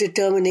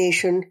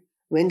self-determination?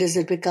 When does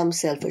it become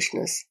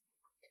selfishness?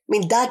 I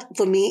mean, that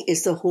for me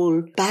is the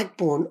whole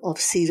backbone of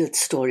Sirat's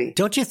story.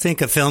 Don't you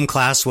think a film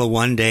class will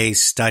one day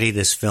study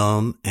this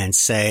film and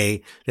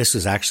say, this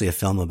was actually a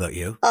film about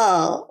you?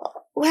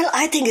 Well,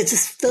 I think it's a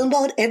film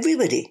about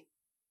everybody.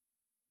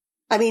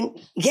 I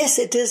mean, yes,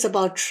 it is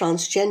about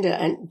transgender,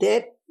 and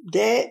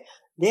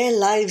their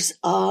lives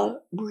are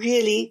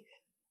really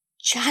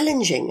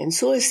challenging, and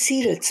so is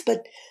Sirat's.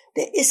 But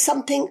there is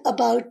something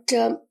about,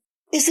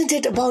 isn't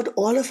it about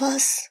all of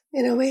us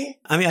in a way?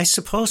 I mean, I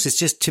suppose it's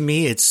just, to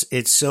me,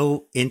 it's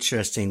so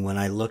interesting when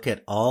I look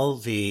at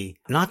all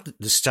not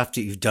the stuff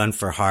that you've done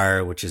for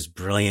hire, which is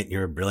brilliant.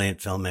 You're a brilliant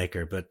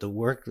filmmaker, but the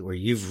work where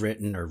you've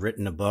written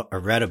a book or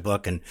read a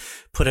book and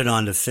put it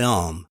onto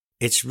film.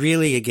 It's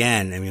really,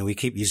 again, I mean, we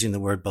keep using the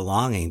word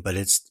belonging, but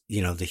it's,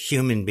 the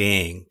human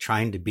being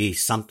trying to be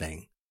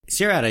something.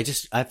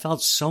 Sirat, I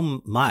felt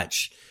so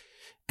much.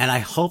 And I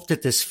hope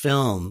that this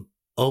film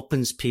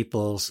opens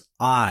people's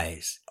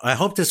eyes. I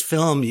hope this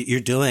film you're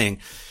doing,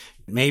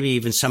 maybe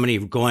even somebody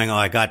going, oh,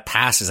 I got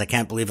passes. I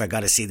can't believe I got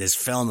to see this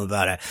film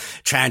about a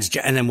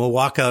transgender. And then we'll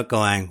walk out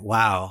going,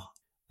 wow,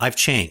 I've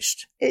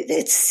changed.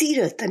 It's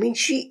Sirat. I mean,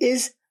 she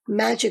is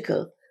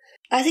magical.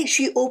 I think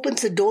she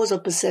opens the doors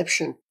of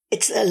perception.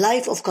 It's a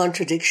life of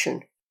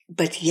contradiction,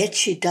 but yet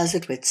she does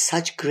it with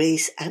such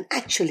grace and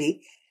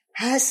actually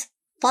has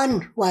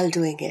fun while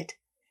doing it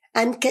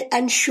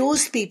and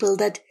shows people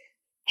that,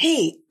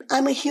 hey,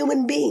 I'm a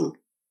human being.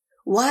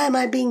 Why am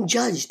I being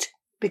judged?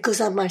 Because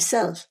I'm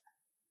myself.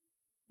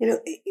 You know,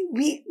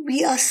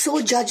 we are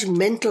so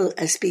judgmental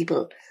as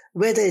people,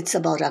 whether it's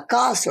about our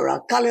caste or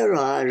our color or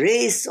our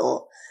race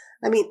or,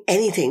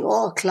 anything,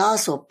 or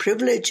class or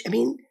privilege.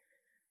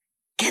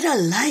 Get a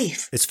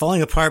life. It's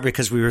falling apart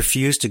because we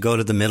refuse to go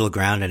to the middle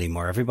ground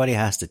anymore. Everybody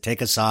has to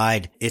take a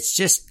side. It's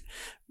just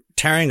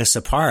tearing us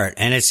apart.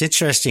 And it's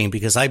interesting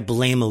because I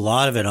blame a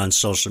lot of it on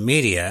social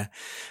media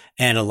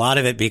and a lot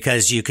of it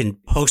because you can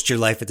post your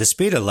life at the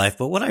speed of life.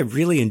 But what I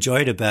really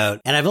enjoyed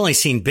about, and I've only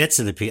seen bits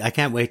of I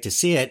can't wait to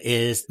see it,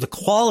 is the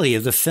quality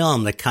of the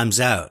film that comes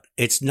out.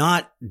 It's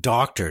not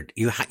doctored.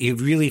 You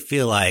really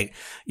feel like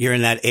you're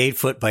in that 8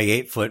 foot by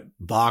 8 foot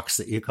box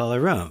that you call a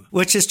room,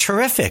 which is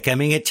terrific.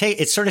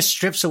 It sort of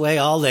strips away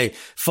all the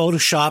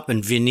Photoshop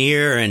and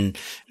veneer and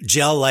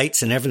gel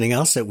lights and everything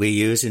else that we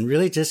use and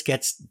really just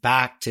gets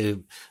back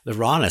to the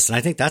rawness. And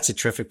I think that's a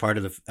terrific part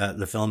of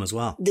the film as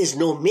well. There's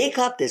no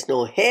makeup, there's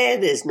no hair,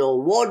 there's no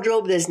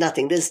wardrobe, there's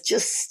nothing. There's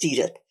just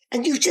Steereth.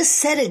 And you just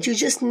said it. You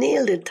just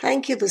nailed it.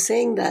 Thank you for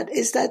saying that.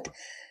 Is that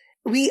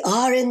we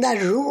are in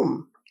that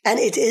room. And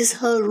it is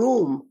her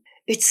room.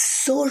 It's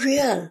so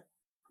real.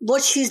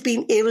 What she's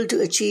been able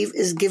to achieve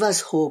is give us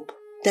hope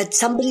that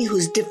somebody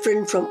who's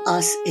different from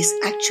us is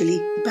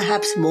actually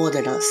perhaps more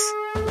than us.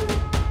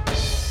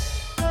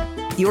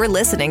 You're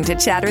listening to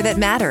Chatter That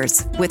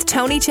Matters with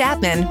Tony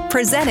Chapman,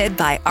 presented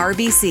by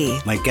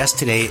RBC. My guest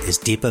today is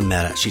Deepa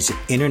Mehta. She's an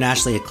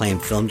internationally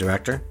acclaimed film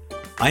director.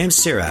 I Am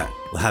Sirat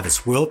will have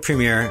its world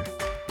premiere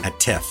at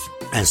TIFF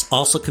and is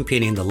also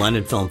competing in the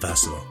London Film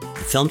Festival.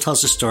 The film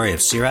tells the story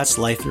of Sirat's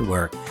life and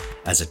work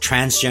as a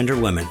transgender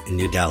woman in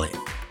New Delhi.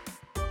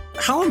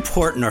 How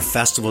important are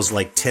festivals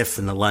like TIFF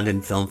and the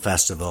London Film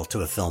Festival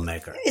to a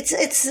filmmaker?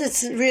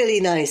 It's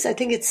really nice. I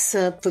think it's,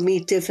 for me,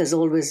 TIFF has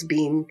always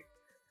been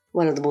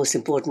one of the most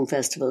important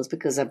festivals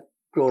because I've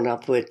grown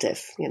up with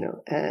TIFF,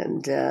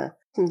 and they're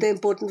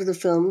important for the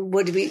film.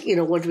 What do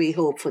we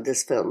hope for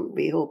this film?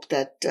 We hope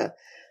that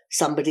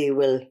somebody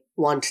we'll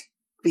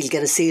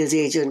get a sales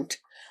agent.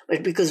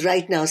 But because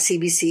right now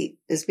CBC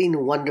has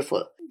been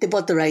wonderful. They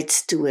bought the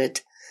rights to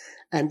it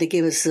and they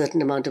gave us a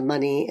certain amount of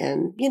money.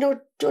 And,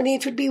 Tony,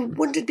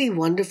 wouldn't it be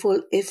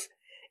wonderful if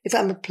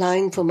I'm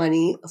applying for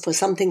money for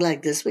something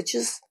like this, which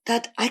is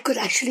that I could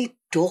actually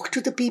talk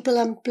to the people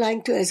I'm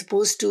applying to as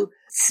opposed to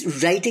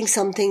writing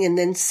something and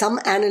then some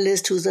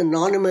analyst who's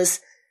anonymous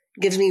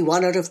gives me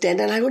 1 out of 10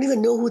 and I don't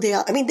even know who they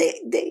are.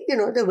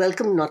 They're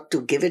welcome not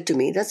to give it to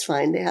me. That's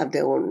fine. They have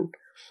their own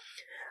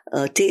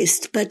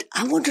taste, but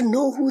I want to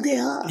know who they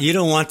are. You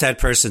don't want that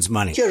person's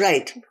money. You're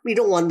right. We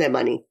don't want their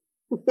money.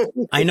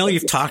 I know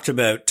you've talked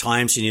about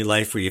times in your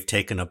life where you've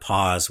taken a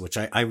pause, which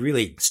I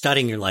really,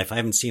 studying your life, I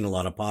haven't seen a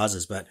lot of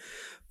pauses, but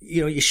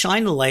you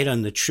shine the light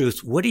on the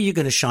truth. What are you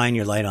going to shine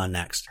your light on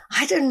next?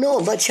 I don't know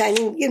about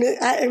shining.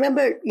 I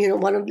remember,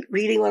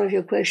 reading one of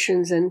your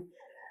questions and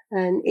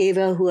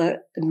Ava, who I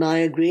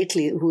admire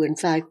greatly, who in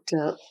fact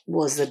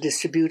was the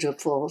distributor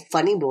for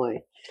Funny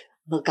Boy,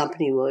 her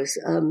company was,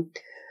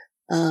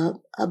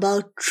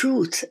 about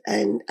truth.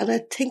 And I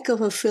think of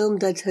a film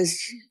that has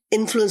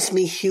influenced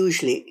me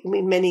hugely.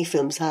 Many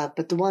films have,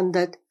 but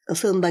a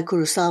film by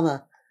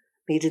Kurosawa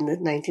made in the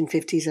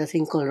 1950s, I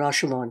think, called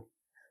Rashomon,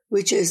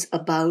 which is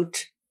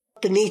about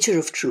the nature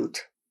of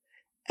truth.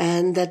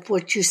 And that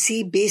what you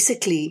see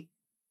basically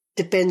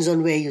depends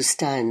on where you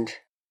stand.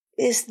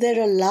 Is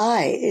there a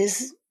lie?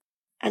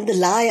 And the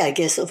lie, I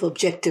guess, of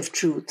objective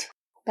truth.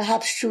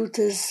 Perhaps truth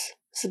is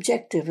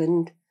subjective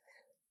and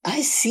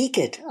I seek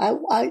it.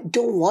 I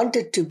don't want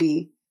it to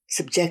be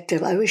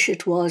subjective. I wish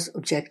it was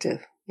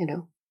objective,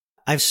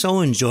 I've so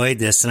enjoyed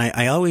this. And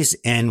I always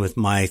end with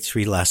my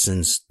 3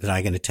 lessons that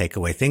I'm going to take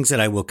away, things that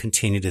I will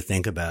continue to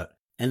think about.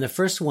 And the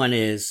first one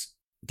is,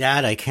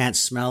 Dad, I can't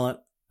smell it.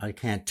 I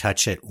can't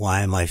touch it.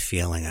 Why am I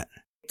feeling it?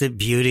 The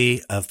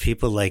beauty of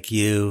people like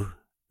you,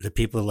 the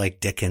people like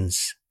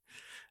Dickens,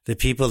 the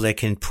people that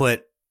can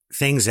put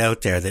things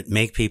out there that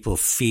make people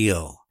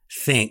feel,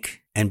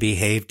 think, and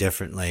behave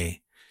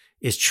differently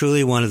is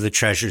truly one of the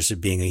treasures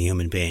of being a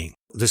human being.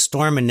 The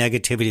storm and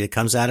negativity that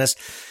comes at us,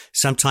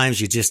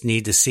 sometimes you just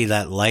need to see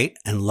that light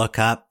and look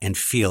up and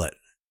feel it.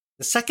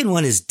 The second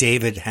one is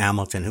David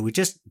Hamilton, who we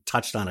just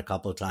touched on a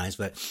couple of times,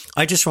 but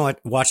I just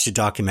watched a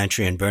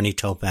documentary on Bernie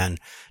Taupin,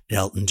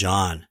 Elton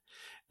John.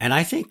 And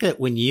I think that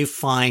when you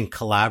find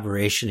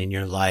collaboration in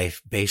your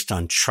life based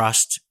on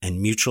trust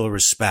and mutual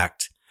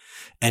respect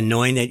and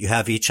knowing that you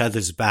have each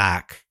other's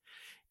back,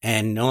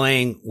 and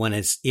knowing when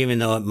it's, even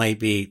though it might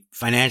be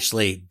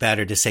financially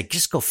better to say,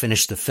 just go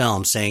finish the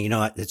film, saying, you know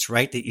what, it's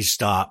right that you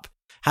stop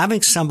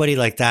having somebody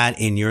like that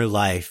in your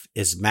life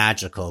is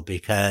magical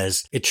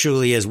because it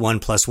truly is 1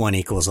 + 1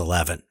 =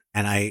 11.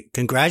 And I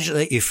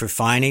congratulate you for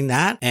finding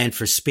that and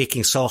for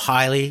speaking so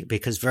highly,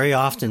 because very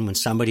often when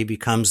somebody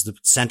becomes the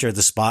center of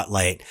the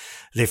spotlight,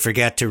 they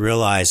forget to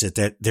realize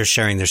that they're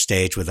sharing their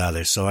stage with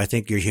others. So I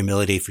think your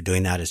humility for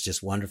doing that is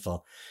just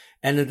wonderful.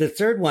 And then the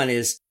third one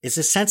is a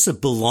sense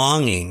of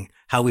belonging,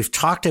 how we've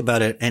talked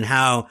about it and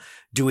how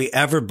do we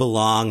ever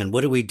belong and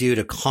what do we do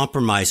to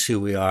compromise who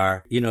we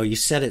are? You know, you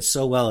said it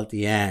so well at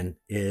the end,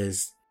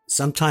 is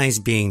sometimes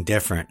being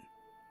different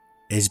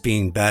is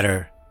being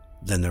better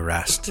than the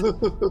rest.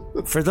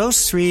 For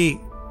those 3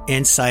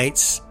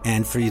 insights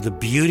and for the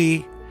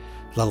beauty,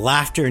 the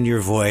laughter in your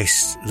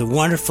voice, the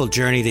wonderful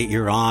journey that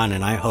you're on,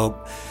 and I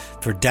hope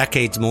for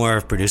decades more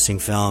of producing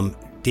film,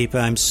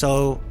 Deepa, I'm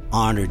so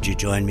honored you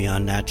joined me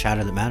on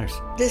Chatter That Matters.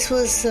 This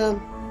was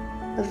a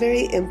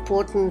very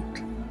important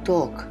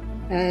talk,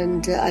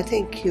 and I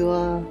think you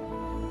are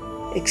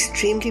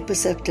extremely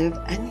perceptive,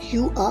 and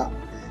you are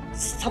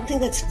something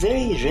that's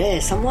very rare,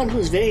 someone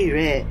who's very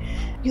rare.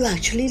 You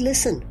actually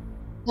listen.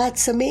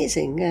 That's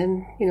amazing,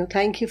 and,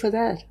 thank you for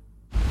that.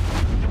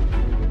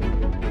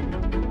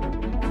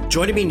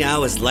 Joining me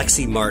now is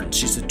Lexi Martin.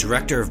 She's the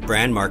Director of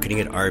Brand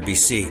Marketing at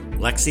RBC.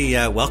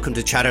 Lexi, welcome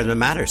to Chatter That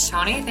Matters.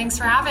 Tony, thanks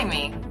for having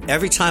me.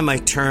 Every time I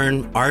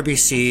turn,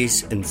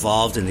 RBC's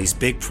involved in these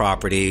big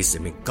properties. I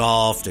mean,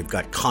 golf, they've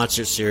got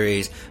concert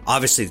series,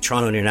 obviously the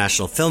Toronto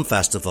International Film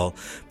Festival.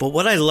 But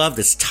what I love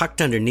that's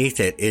tucked underneath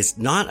it is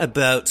not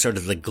about sort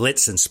of the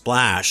glitz and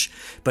splash,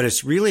 but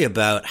it's really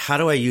about how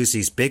do I use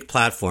these big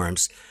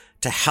platforms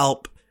to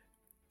help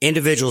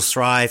individuals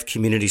thrive,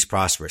 communities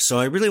prosper. So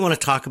I really want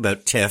to talk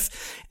about TIFF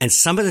and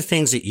some of the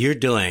things that you're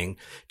doing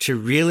to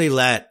really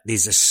let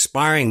these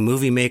aspiring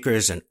movie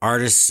makers and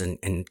artists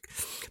and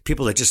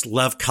people that just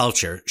love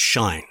culture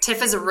shine.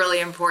 TIFF is a really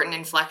important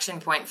inflection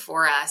point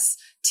for us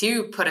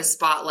to put a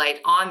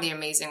spotlight on the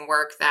amazing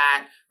work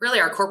that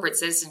really our corporate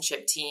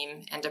citizenship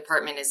team and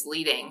department is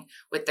leading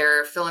with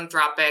their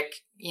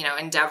philanthropic,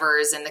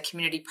 endeavors and the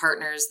community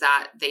partners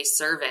that they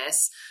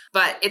service.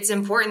 But it's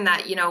important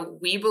that,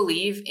 we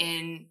believe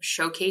in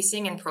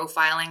showcasing and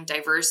profiling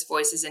diverse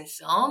voices in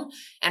film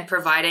and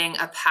providing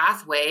a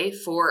pathway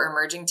for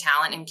emerging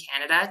talent in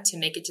Canada to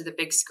make it to the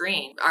big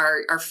screen.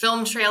 Our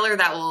film trailer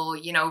that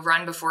will,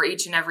 run before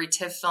each and every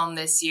TIFF film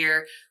this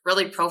year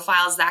really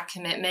profiles that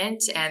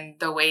commitment and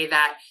the way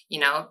that,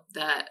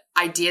 the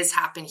ideas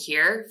happen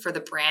here for the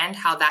brand,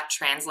 how that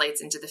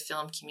translates into the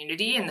film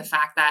community, and the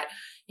fact that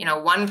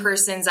one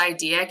person's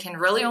idea can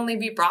really only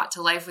be brought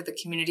to life with a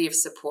community of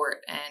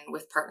support and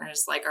with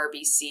partners like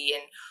RBC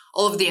and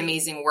all of the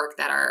amazing work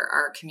that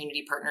our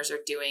community partners are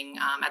doing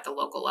at the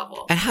local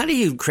level. And how do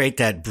you create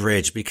that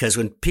bridge? Because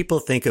when people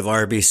think of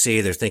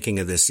RBC, they're thinking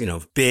of this,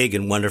 big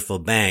and wonderful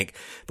bank.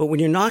 But when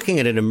you're knocking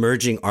at an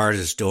emerging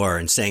artist's door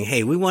and saying,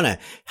 hey, we want to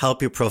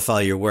help you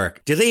profile your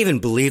work, do they even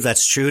believe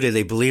that's true? Do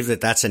they believe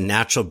that that's a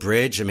natural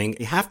bridge? I mean,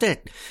 you have to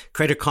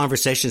create a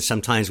conversation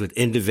sometimes with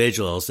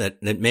individuals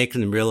that make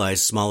them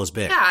realize small is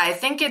big. Yeah, I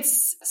think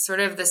it's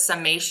sort of the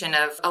summation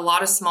of a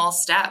lot of small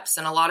steps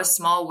and a lot of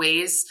small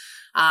ways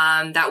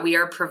that we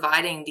are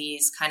providing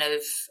these kind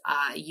of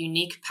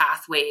unique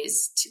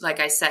pathways, like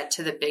I said,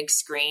 to the big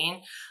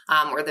screen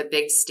or the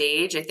big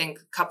stage. I think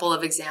a couple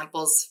of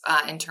examples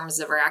in terms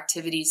of our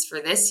activities for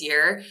this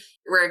year.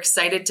 We're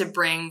excited to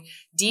bring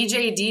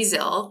DJ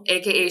Diesel,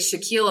 aka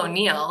Shaquille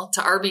O'Neal, to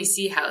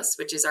RBC House,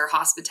 which is our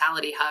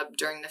hospitality hub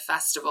during the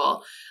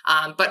festival.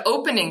 But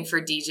opening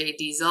for DJ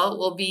Diesel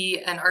will be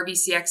an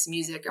RBCX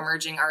Music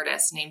emerging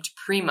artist named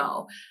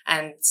Primo.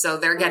 And so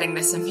they're getting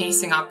this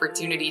amazing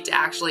opportunity to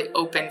actually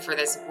open for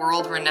this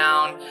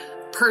world-renowned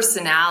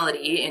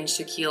personality in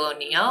Shaquille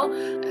O'Neal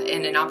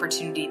in an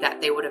opportunity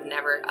that they would have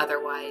never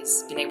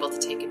otherwise been able to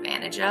take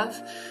advantage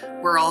of.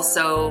 We're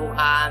also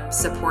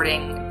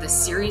supporting the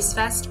Series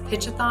Fest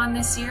Pitchathon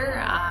this year.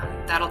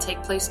 That'll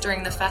take place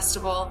during the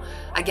festival.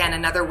 Again,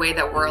 another way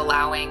that we're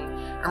allowing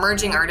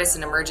emerging artists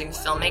and emerging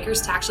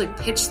filmmakers to actually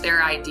pitch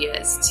their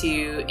ideas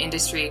to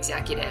industry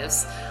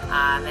executives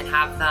and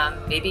have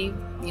them maybe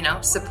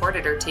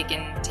supported or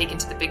taken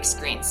to the big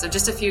screen. So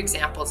just a few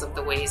examples of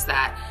the ways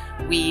that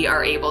we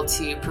are able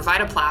to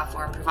provide a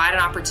platform, provide an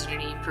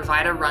opportunity,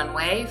 provide a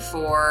runway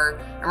for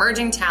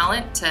emerging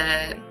talent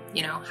to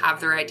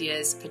have their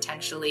ideas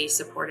potentially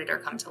supported or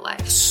come to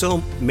life.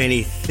 So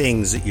many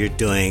things that you're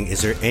doing.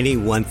 Is there any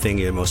one thing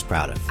you're most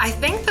proud of? I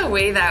think the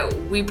way that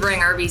we bring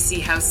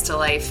RBC House to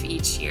life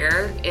each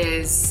year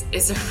is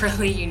a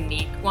really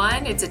unique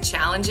one. It's a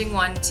challenging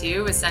one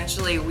too.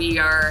 Essentially, we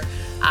are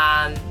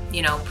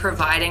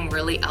providing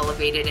really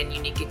elevated and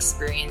unique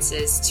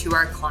experiences to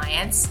our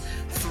clients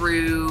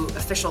through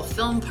official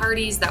film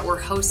parties that we're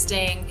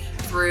hosting,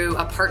 through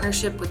a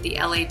partnership with the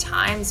LA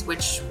Times,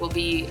 which will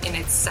be in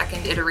its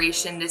second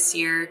iteration this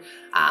year.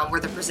 We're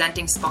the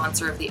presenting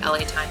sponsor of the LA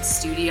Times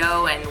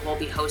studio, and we'll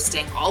be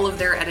hosting all of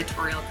their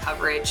editorial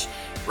coverage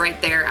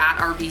right there at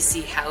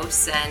RBC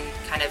House and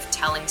kind of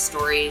telling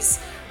stories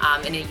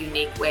in a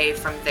unique way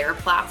from their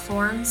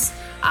platforms.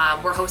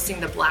 We're hosting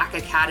the Black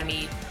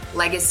Academy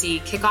legacy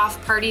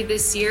kickoff party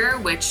this year,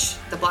 which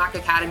the Black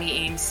Academy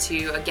aims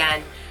to,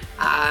 again,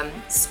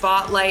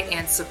 spotlight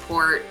and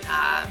support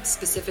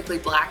specifically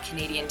Black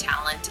Canadian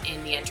talent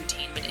in the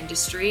entertainment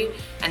industry.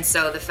 And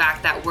so the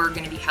fact that we're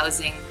going to be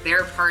housing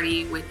their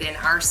party within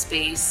our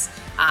space,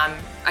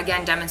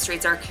 again,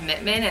 demonstrates our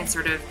commitment and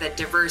sort of the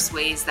diverse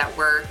ways that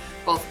we're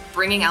both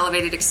bringing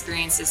elevated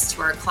experiences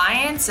to our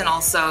clients and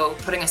also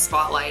putting a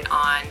spotlight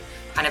on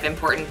kind of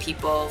important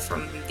people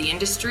from the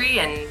industry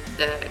and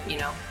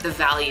the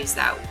values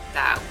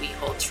that we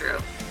hold true.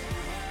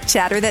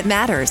 Chatter That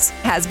Matters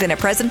has been a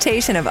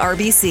presentation of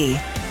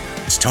RBC.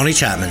 It's Tony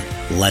Chapman.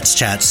 Let's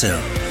chat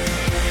soon.